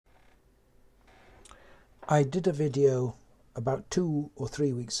I did a video about 2 or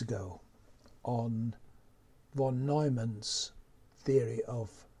 3 weeks ago on von Neumann's theory of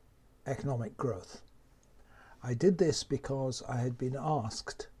economic growth. I did this because I had been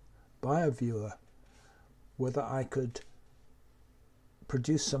asked by a viewer whether I could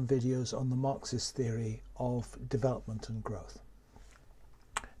produce some videos on the Marxist theory of development and growth.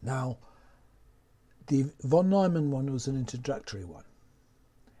 Now, the von Neumann one was an introductory one,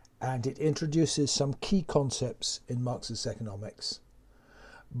 and it introduces some key concepts in Marxist economics,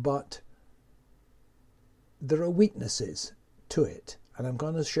 but there are weaknesses to it, and I'm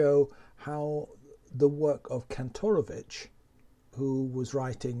going to show how the work of Kantorovich, who was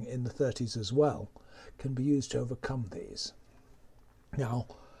writing in the 30s as well, can be used to overcome these. Now,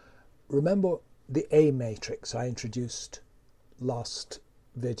 remember the A matrix I introduced last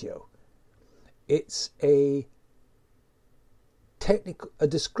video. It's a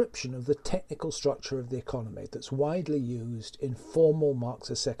description of the technical structure of the economy that's widely used in formal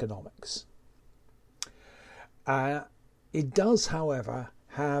Marxist economics. It does, however,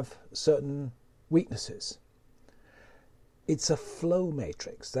 have certain weaknesses. It's a flow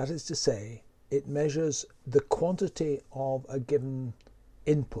matrix, that is to say, it measures the quantity of a given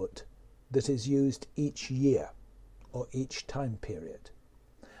input that is used each year or each time period.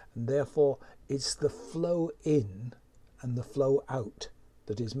 And therefore, it's the flow in and the flow out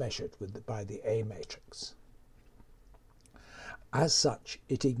that is measured by the A matrix. As such,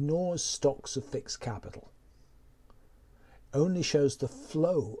 it ignores stocks of fixed capital. Only shows the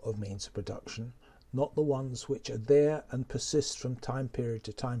flow of means of production, not the ones which are there and persist from time period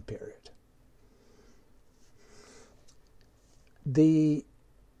to time period.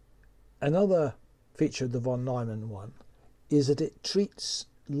 Another feature of the von Neumann one is that it treats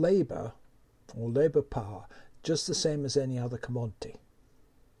labour or labour power just the same as any other commodity.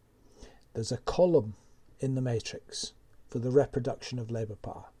 There's a column in the matrix for the reproduction of labour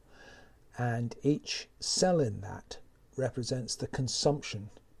power, and each cell in that represents the consumption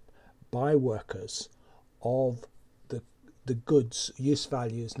by workers of the goods, use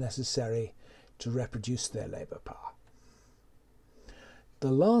values necessary to reproduce their labour power.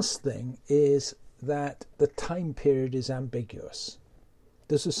 The last thing is that the time period is ambiguous.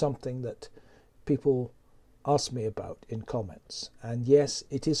 This is something that people ask me about in comments, and yes,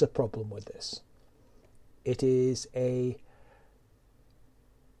 it is a problem with this. It is an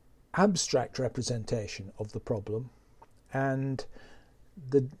abstract representation of the problem, and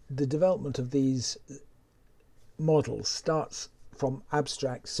the development of these models starts from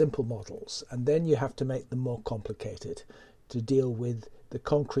abstract, simple models, and then you have to make them more complicated to deal with the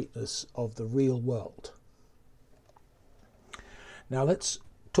concreteness of the real world. Now let's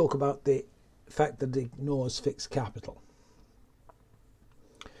talk about the fact that it ignores fixed capital.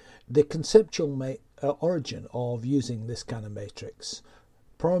 The conceptual origin of using this kind of matrix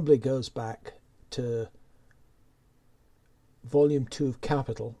probably goes back to Volume 2 of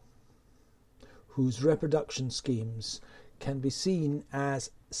Capital, whose reproduction schemes can be seen as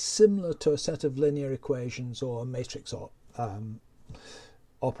similar to a set of linear equations or a matrix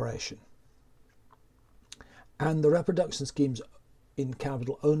operation. And the reproduction schemes in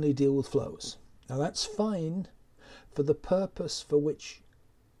Capital only deal with flows. Now that's fine for the purpose for which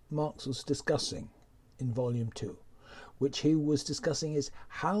Marx was discussing in Volume 2, which he was discussing is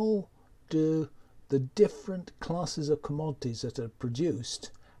how do the different classes of commodities that are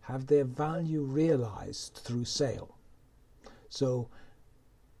produced have their value realized through sale. So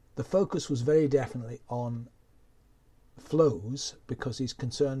the focus was very definitely on flows because he's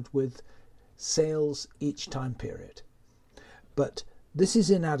concerned with sales each time period. But this is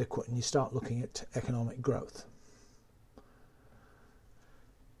inadequate when you start looking at economic growth.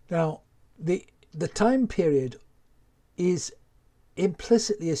 Now, the time period is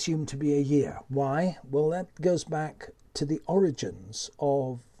implicitly assumed to be a year. Why? Well, that goes back to the origins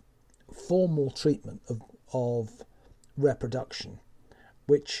of formal treatment of reproduction,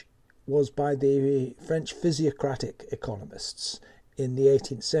 which was by the French physiocratic economists in the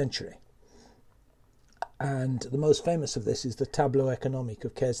 18th century. And the most famous of this is the Tableau économique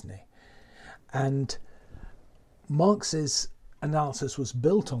of Quesnay. And Marx's analysis was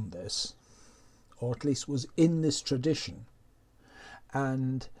built on this, or at least was in this tradition.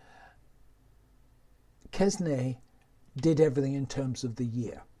 And Quesnay did everything in terms of the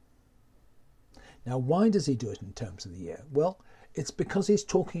year. Now, why does he do it in terms of the year? Well, it's because he's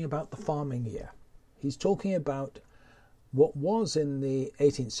talking about the farming year. He's talking about what was in the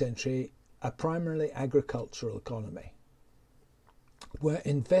 18th century a primarily agricultural economy, where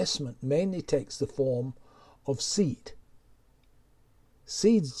investment mainly takes the form of seed.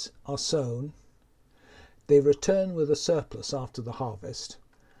 Seeds are sown they return with a surplus after the harvest,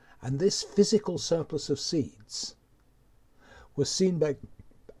 and this physical surplus of seeds was seen by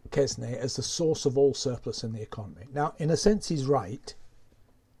Quesnay as the source of all surplus in the economy. Now, in a sense, he's right.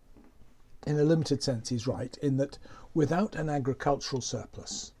 In a limited sense, he's right, in that without an agricultural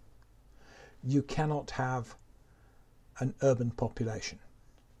surplus, you cannot have an urban population.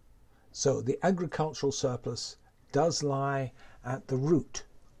 So the agricultural surplus does lie at the root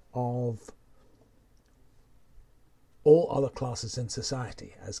of all other classes in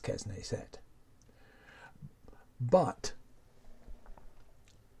society, as Quesnay said. But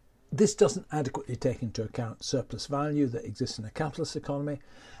this doesn't adequately take into account surplus value that exists in a capitalist economy,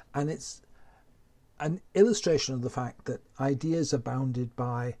 and it's an illustration of the fact that ideas are bounded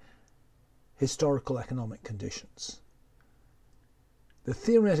by historical economic conditions. The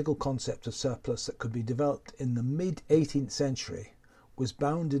theoretical concept of surplus that could be developed in the mid-18th century was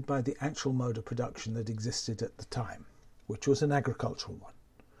bounded by the actual mode of production that existed at the time, which was an agricultural one.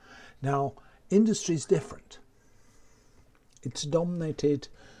 Now, industry is different. It's dominated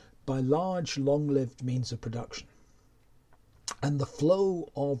by large, long-lived means of production. And the flow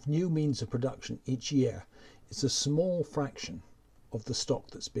of new means of production each year is a small fraction of the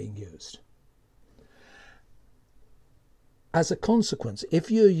stock that's being used. As a consequence, if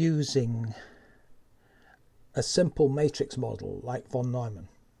you're using a simple matrix model like von Neumann,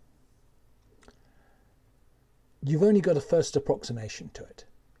 you've only got a first approximation to it.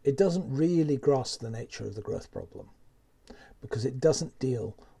 It doesn't really grasp the nature of the growth problem because it doesn't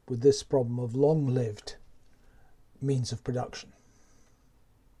deal with this problem of long-lived means of production.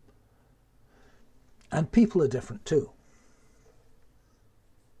 And people are different too.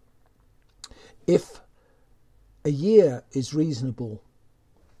 If a year is reasonable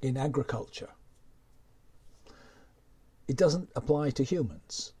in agriculture, it doesn't apply to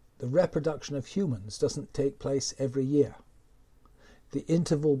humans. The reproduction of humans doesn't take place every year. The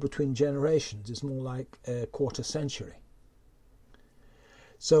interval between generations is more like a quarter century.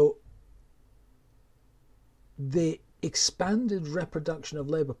 So the expanded reproduction of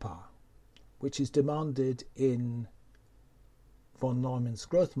labour power, which is demanded in von Neumann's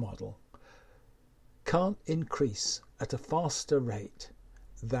growth model, can't increase at a faster rate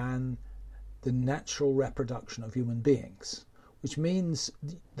than the natural reproduction of human beings, which means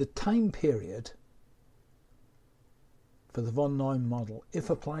the time period for the von Neumann model,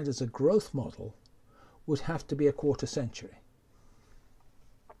 if applied as a growth model, would have to be a quarter century.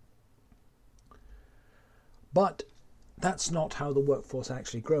 But that's not how the workforce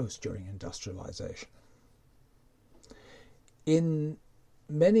actually grows during industrialization. In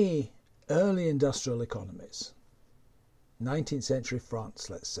many early industrial economies, 19th century France,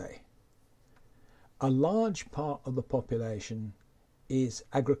 let's say, a large part of the population is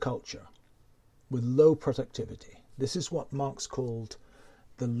agriculture with low productivity. This is what Marx called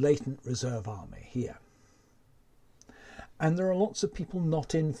the latent reserve army here. And there are lots of people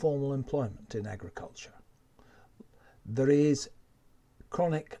not in formal employment in agriculture. There is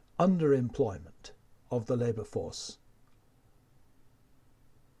chronic underemployment of the labour force.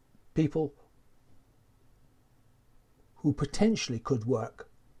 People who potentially could work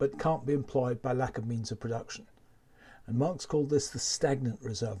but can't be employed by lack of means of production. And Marx called this the stagnant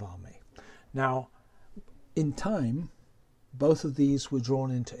reserve army. Now, in time, both of these were drawn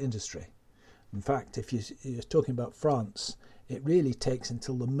into industry. In fact, if you're talking about France, it really takes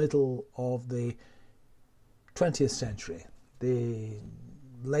until the middle of the 20th century, the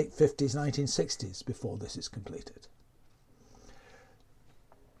late 50s, 1960s, before this is completed.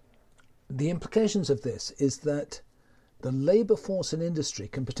 The implications of this is that the labour force in industry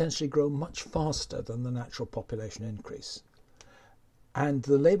can potentially grow much faster than the natural population increase. And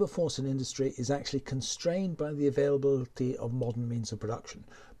the labour force in industry is actually constrained by the availability of modern means of production,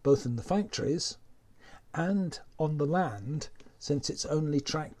 both in the factories and on the land, since it's only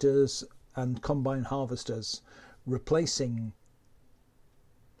tractors and combine harvesters replacing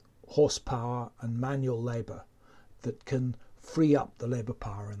horsepower and manual labour that can free up the labour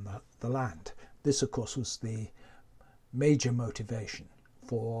power in the land. This, of course, was the major motivation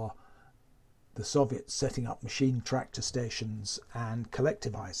for the Soviets setting up machine tractor stations and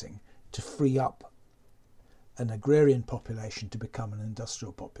collectivizing to free up an agrarian population to become an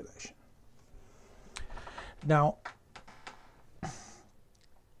industrial population. Now,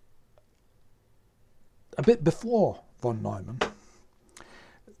 a bit before von Neumann,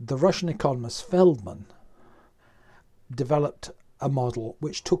 the Russian economist Feldman developed a model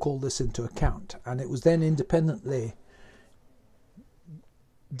which took all this into account, and it was then independently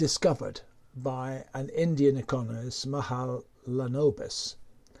discovered by an Indian economist, Mahalanobis,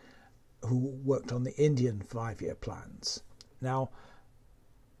 who worked on the Indian 5-year plans. Now,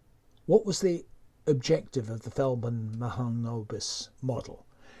 what was the objective of the Feldman-Mahalanobis model?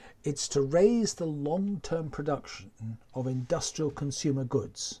 It's to raise the long-term production of industrial consumer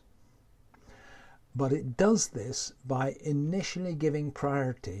goods. But it does this by initially giving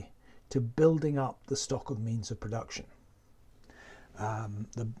priority to building up the stock of means of production.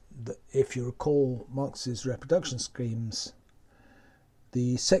 If you recall Marx's reproduction schemes,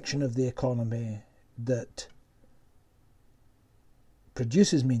 the section of the economy that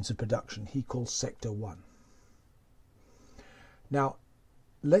produces means of production he calls sector 1. Now,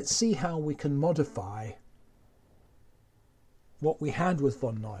 let's see how we can modify what we had with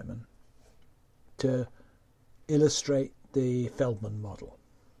von Neumann to illustrate the Feldman model.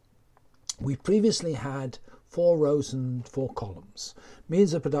 We previously had 4 rows and 4 columns: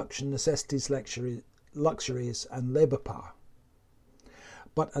 means of production, necessities, luxuries, and labour power.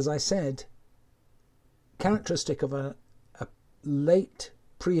 But as I said, characteristic of a late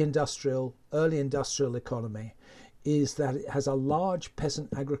pre-industrial, early industrial economy is that it has a large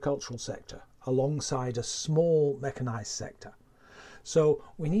peasant agricultural sector alongside a small mechanized sector. So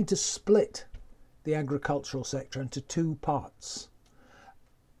we need to split the agricultural sector into 2 parts: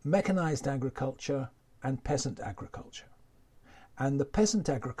 mechanized agriculture and peasant agriculture. And the peasant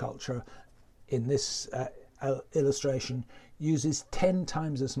agriculture in this illustration uses 10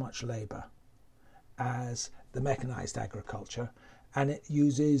 times as much labour as the mechanized agriculture, and it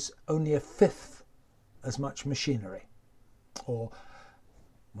uses only 1/5 as much machinery. Or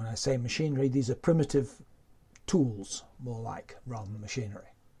when I say machinery, these are primitive tools, more like, rather than machinery.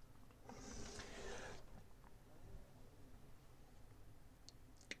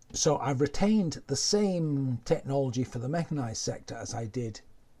 So I've retained the same technology for the mechanized sector as I did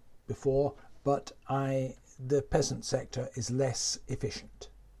before, but the peasant sector is less efficient,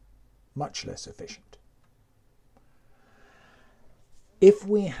 much less efficient. If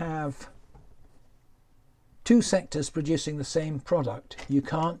we have 2 sectors producing the same product, you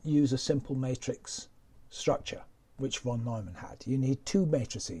can't use a simple matrix structure, which von Neumann had. You need 2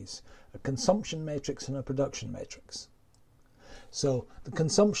 matrices, a consumption matrix and a production matrix. So the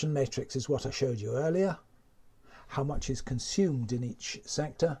consumption matrix is what I showed you earlier, how much is consumed in each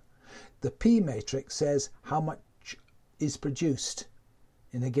sector. The P matrix says how much is produced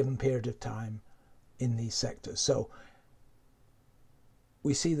in a given period of time in these sectors. So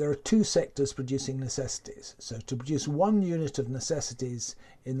we see there are 2 sectors producing necessities. So to produce 1 unit of necessities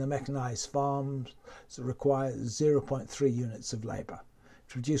in the mechanized farms, it requires 0.3 units of labour.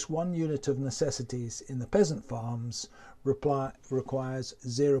 To produce 1 unit of necessities in the peasant farms requires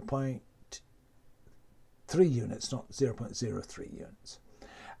 0.3 units, not 0.03 units.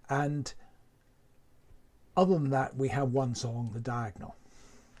 And other than that, we have 1 along the diagonal.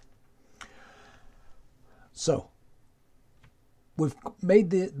 So we've made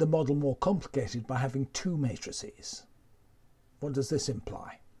the model more complicated by having 2 matrices. What does this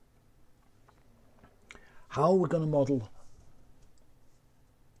imply? How are we going to model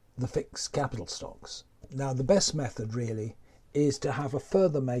the fixed capital stocks? Now, the best method really is to have a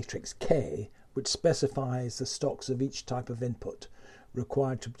further matrix K, which specifies the stocks of each type of input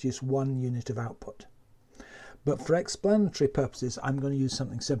required to produce 1 unit of output. But for explanatory purposes, I'm going to use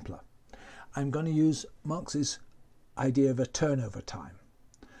something simpler. I'm going to use Marx's idea of a turnover time,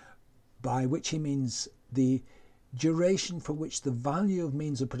 by which he means the duration for which the value of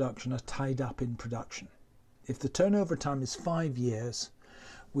means of production are tied up in production. If the turnover time is 5 years,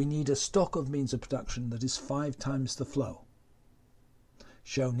 we need a stock of means of production that is 5 times the flow,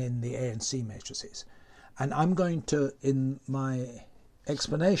 shown in the A and C matrices. And I'm going to, in my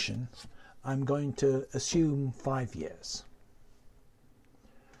explanation, I'm going to assume 5 years.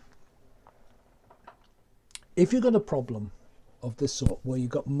 If you've got a problem of this sort, where you've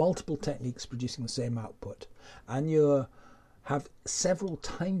got multiple techniques producing the same output, and you have several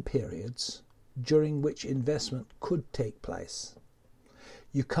time periods during which investment could take place,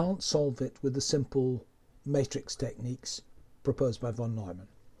 you can't solve it with the simple matrix techniques proposed by von Neumann.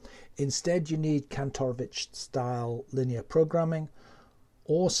 Instead, you need Kantorovich-style linear programming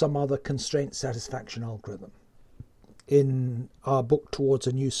or some other constraint satisfaction algorithm. In our book Towards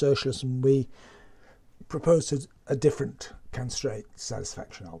a New Socialism, we proposed a different constraint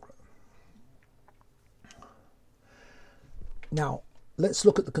satisfaction algorithm. Now, let's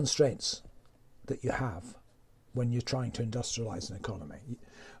look at the constraints that you have when you're trying to industrialize an economy.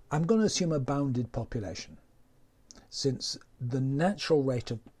 I'm going to assume a bounded population, since the natural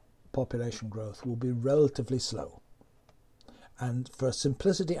rate of population growth will be relatively slow. And for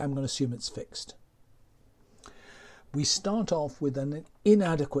simplicity, I'm going to assume it's fixed. we start off with an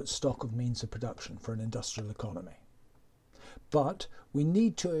inadequate stock of means of production for an industrial economy. But we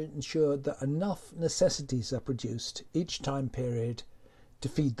need to ensure that enough necessities are produced each time period to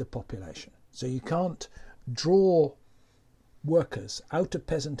feed the population. So you can't draw workers out of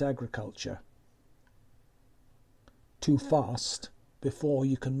peasant agriculture too fast before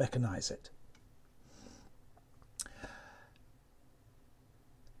you can mechanize it.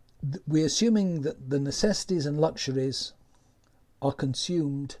 We're assuming that the necessities and luxuries are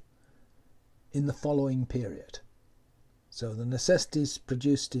consumed in the following period. So the necessities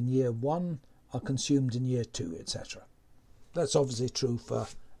produced in year 1 are consumed in year 2, etc. That's obviously true for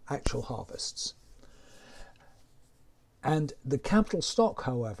actual harvests. And the capital stock,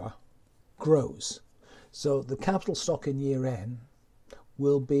 however, grows. So the capital stock in year n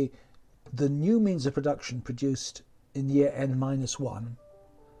will be the new means of production produced in year n minus 1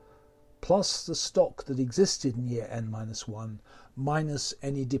 plus the stock that existed in year n minus 1 minus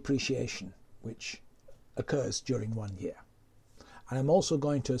any depreciation which occurs during 1 year. And I'm also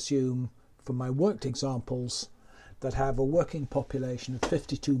going to assume, for my worked examples, that have a working population of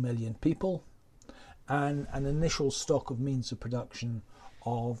 52 million people and an initial stock of means of production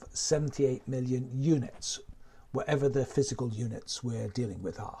of 78 million units, whatever the physical units we're dealing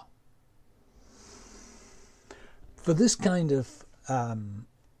with are. For this kind of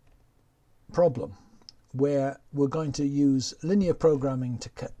problem, where we're going to use linear programming to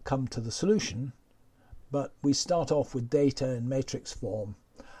come to the solution, but we start off with data in matrix form,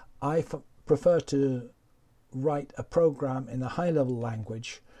 I prefer to write a program in a high-level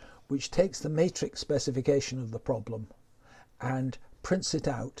language which takes the matrix specification of the problem and prints it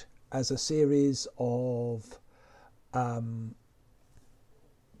out as a series of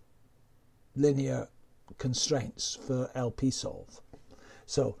linear constraints for LP-solve.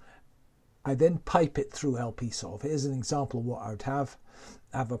 So I then pipe it through LP-solve. Here's an example of what I would have.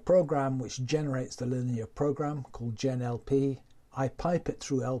 I have a program which generates the linear program called GenLP. I pipe it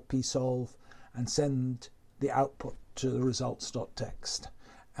through LP-solve and send the output to the results.txt.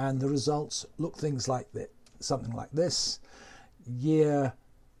 And the results look things like this, something like this. Year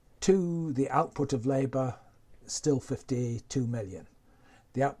 2, the output of labour, still 52 million.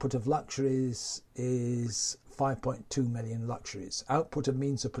 The output of luxuries is 5.2 million luxuries. Output of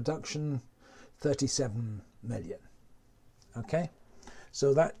means of production, 37 million. Okay?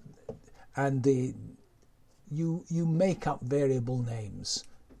 So that, and you make up variable names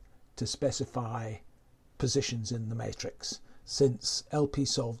to specify positions in the matrix, since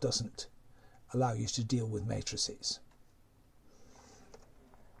LP-solve doesn't allow you to deal with matrices.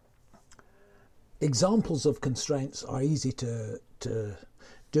 Examples of constraints are easy to do.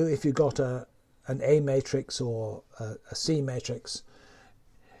 If you've got an A matrix or a C matrix,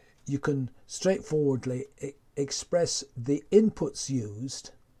 you can straightforwardly express the inputs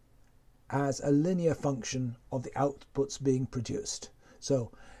used as a linear function of the outputs being produced.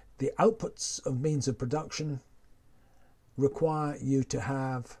 So the outputs of means of production require you to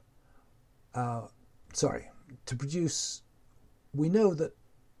have, to produce, we know that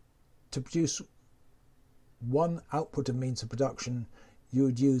to produce one output of means of production, you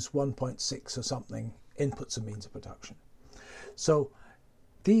would use 1.6 or something inputs of means of production. So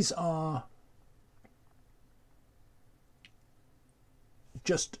these are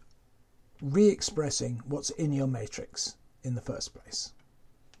just re-expressing what's in your matrix in the first place,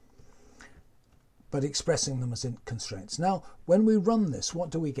 but expressing them as constraints. Now, when we run this, what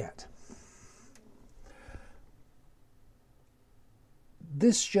do we get?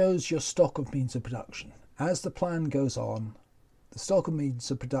 This shows your stock of means of production. As the plan goes on, the stock of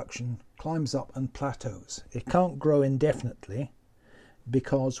means of production climbs up and plateaus. It can't grow indefinitely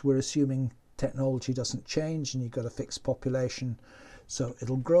because we're assuming technology doesn't change and you've got a fixed population. So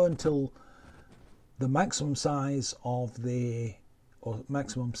it'll grow until the maximum size of or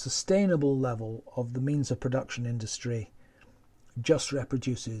maximum sustainable level of the means of production industry just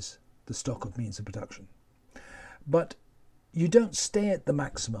reproduces the stock of means of production. But you don't stay at the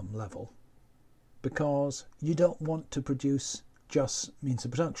maximum level because you don't want to produce just means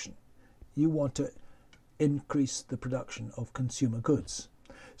of production. You want to increase the production of consumer goods.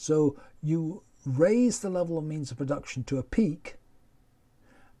 So you raise the level of means of production to a peak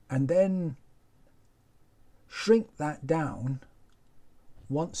and then shrink that down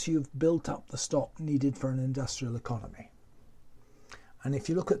once you've built up the stock needed for an industrial economy. And if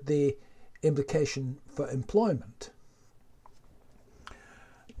you look at the implication for employment,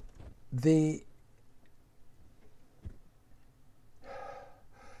 the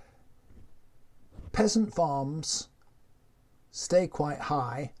peasant farms stay quite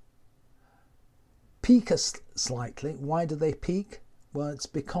high peak slightly. Why do they peak? Well, it's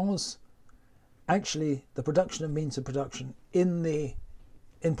because actually the production of means of production in the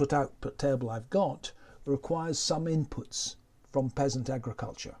input-output table I've got requires some inputs from peasant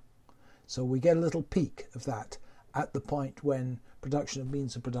agriculture. So we get a little peak of that at the point when production of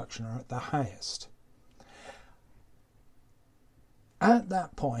means of production are at the highest. At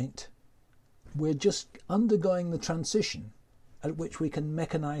that point, we're just undergoing the transition at which we can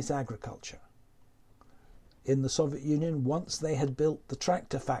mechanize agriculture. In the Soviet Union, once they had built the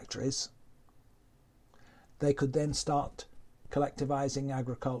tractor factories, they could then start collectivizing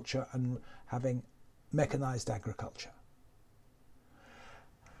agriculture and having mechanized agriculture.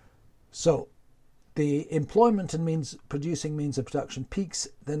 So the employment and producing means of production peaks,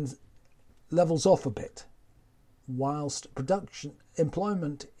 then levels off a bit, whilst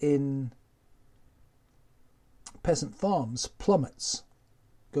employment in peasant farms plummets,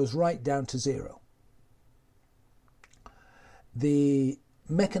 goes right down to zero. The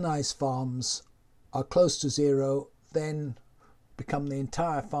mechanized farms are close to zero, then become the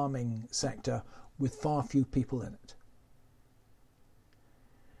entire farming sector with far few people in it.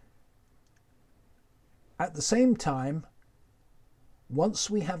 At the same time, once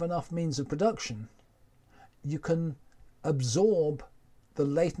we have enough means of production, you can absorb the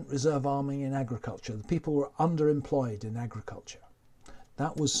latent reserve army in agriculture. The people were underemployed in agriculture.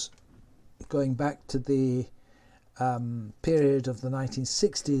 That was going back to the period of the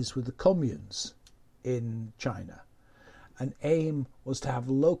 1960s with the communes in China. An aim was to have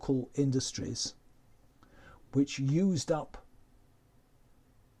local industries which used up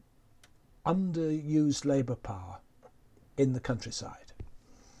underused labour power in the countryside.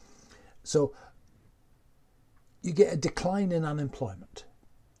 So you get a decline in unemployment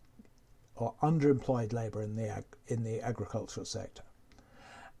or underemployed labour in the agricultural sector,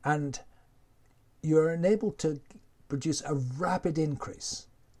 and you're enabled to produce a rapid increase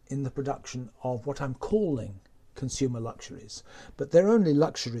in the production of what I'm calling consumer luxuries, but they're only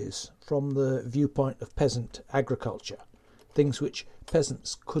luxuries from the viewpoint of peasant agriculture, things which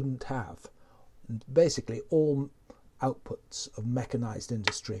peasants couldn't have. And basically all outputs of mechanized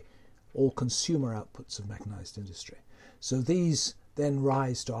industry, all consumer outputs of mechanized industry. So these then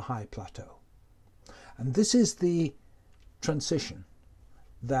rise to a high plateau. And this is the transition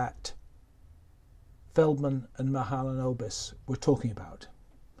that Feldman and Mahalanobis were talking about.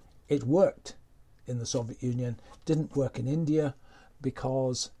 It worked in the Soviet Union, didn't work in India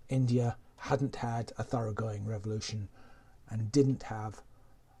because India hadn't had a thoroughgoing revolution and didn't have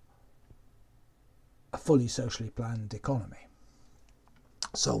a fully socially planned economy.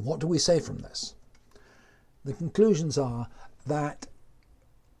 So what do we say from this? The conclusions are that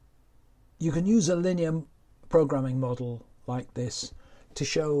you can use a linear programming model like this to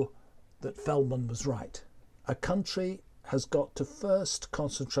show that Feldman was right. A country has got to first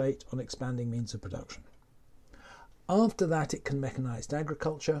concentrate on expanding means of production. After that, it can mechanize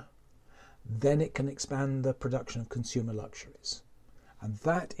agriculture. Then it can expand the production of consumer luxuries. And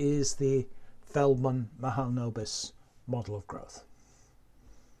that is the Feldman-Mahalanobis model of growth.